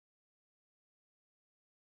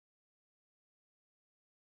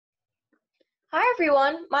Hi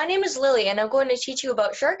everyone, my name is Lilli and I'm going to teach you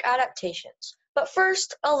about shark adaptations. But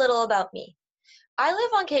first, a little about me. I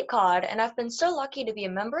live on Cape Cod and I've been so lucky to be a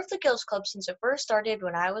member of the Gills Club since it first started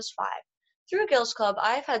when I was 5. Through Gills Club,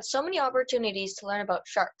 I have had so many opportunities to learn about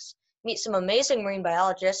sharks, meet some amazing marine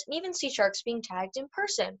biologists, and even see sharks being tagged in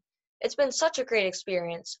person. It's been such a great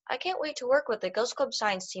experience. I can't wait to work with the Gills Club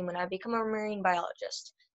science team when I become a marine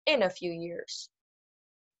biologist in a few years.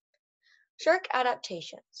 Shark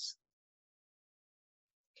adaptations.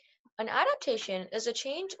 An adaptation is a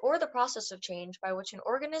change or the process of change by which an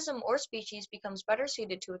organism or species becomes better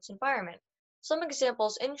suited to its environment. Some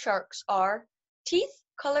examples in sharks are teeth,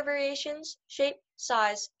 color variations, shape,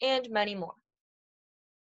 size, and many more.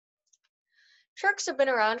 Sharks have been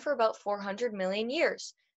around for about 400 million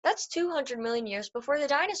years. That's 200 million years before the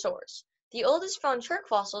dinosaurs. The oldest found shark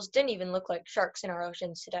fossils didn't even look like sharks in our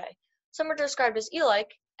oceans today. Some are described as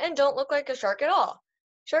eel-like and don't look like a shark at all.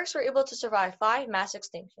 Sharks were able to survive 5 mass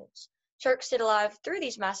extinctions. Sharks stayed alive through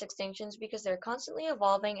these mass extinctions because they're constantly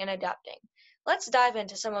evolving and adapting. Let's dive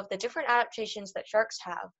into some of the different adaptations that sharks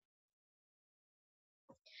have.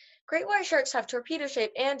 Great white sharks have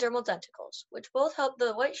torpedo-shaped and dermal denticles, which both help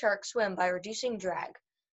the white shark swim by reducing drag.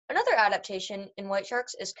 Another adaptation in white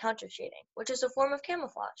sharks is countershading, which is a form of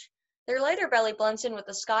camouflage. Their lighter belly blends in with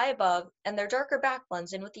the sky above, and their darker back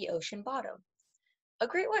blends in with the ocean bottom. A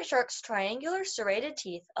great white shark's triangular serrated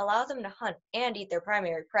teeth allow them to hunt and eat their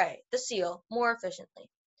primary prey, the seal, more efficiently.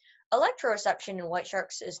 Electroreception in white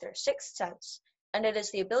sharks is their sixth sense, and it is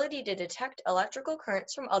the ability to detect electrical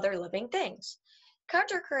currents from other living things.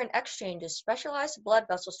 Countercurrent exchange is specialized blood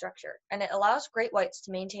vessel structure, and it allows great whites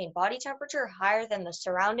to maintain body temperature higher than the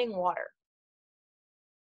surrounding water.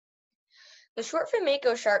 The shortfin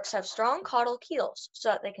Mako sharks have strong caudal keels so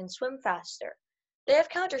that they can swim faster. They have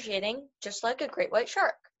countershading, just like a great white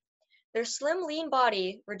shark. Their slim, lean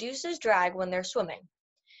body reduces drag when they're swimming.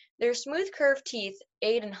 Their smooth, curved teeth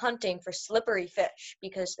aid in hunting for slippery fish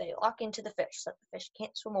because they lock into the fish so that the fish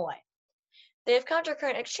can't swim away. They have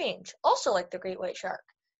countercurrent exchange, also like the great white shark,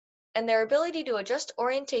 and their ability to adjust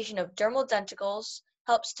orientation of dermal denticles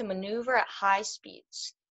helps to maneuver at high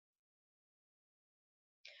speeds.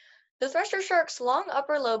 The thresher shark's long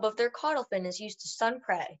upper lobe of their caudal fin is used to stun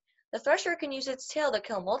prey. The thresher can use its tail to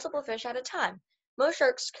kill multiple fish at a time. Most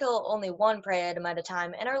sharks kill only one prey item at a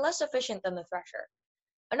time and are less efficient than the thresher.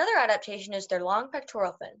 Another adaptation is their long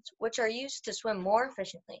pectoral fins, which are used to swim more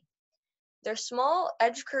efficiently. Their small,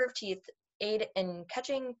 edge-curved teeth aid in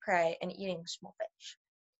catching prey and eating small fish.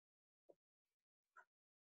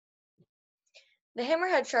 The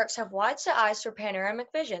hammerhead sharks have wide-set eyes for panoramic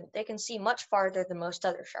vision. They can see much farther than most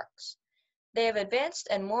other sharks. They have advanced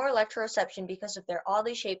and more electroreception because of their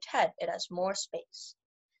oddly shaped head. It has more space.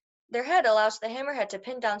 Their head allows the hammerhead to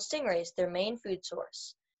pin down stingrays, their main food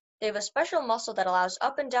source. They have a special muscle that allows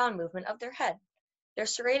up and down movement of their head. Their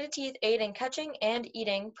serrated teeth aid in catching and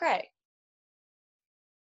eating prey.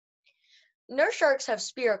 Nurse sharks have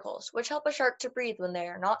spiracles, which help a shark to breathe when they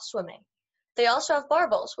are not swimming. They also have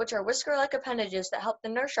barbels, which are whisker-like appendages that help the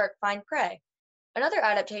nurse shark find prey. Another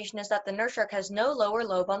adaptation is that the nurse shark has no lower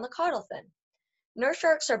lobe on the caudal fin. Nurse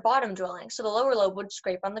sharks are bottom-dwelling, so the lower lobe would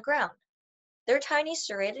scrape on the ground. Their tiny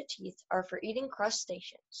serrated teeth are for eating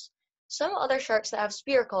crustaceans. Some other sharks that have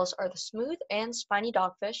spiracles are the smooth and spiny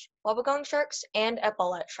dogfish, wobbegong sharks, and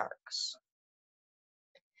epaulet sharks.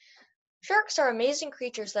 Sharks are amazing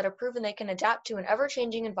creatures that have proven they can adapt to an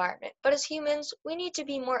ever-changing environment, but as humans, we need to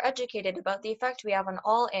be more educated about the effect we have on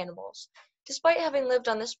all animals. Despite having lived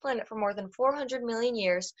on this planet for more than 400 million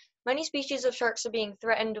years, many species of sharks are being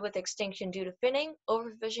threatened with extinction due to finning,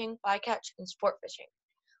 overfishing, bycatch, and sport fishing.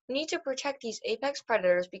 We need to protect these apex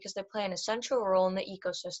predators because they play an essential role in the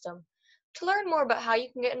ecosystem. To learn more about how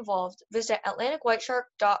you can get involved, visit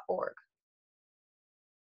AtlanticWhiteShark.org.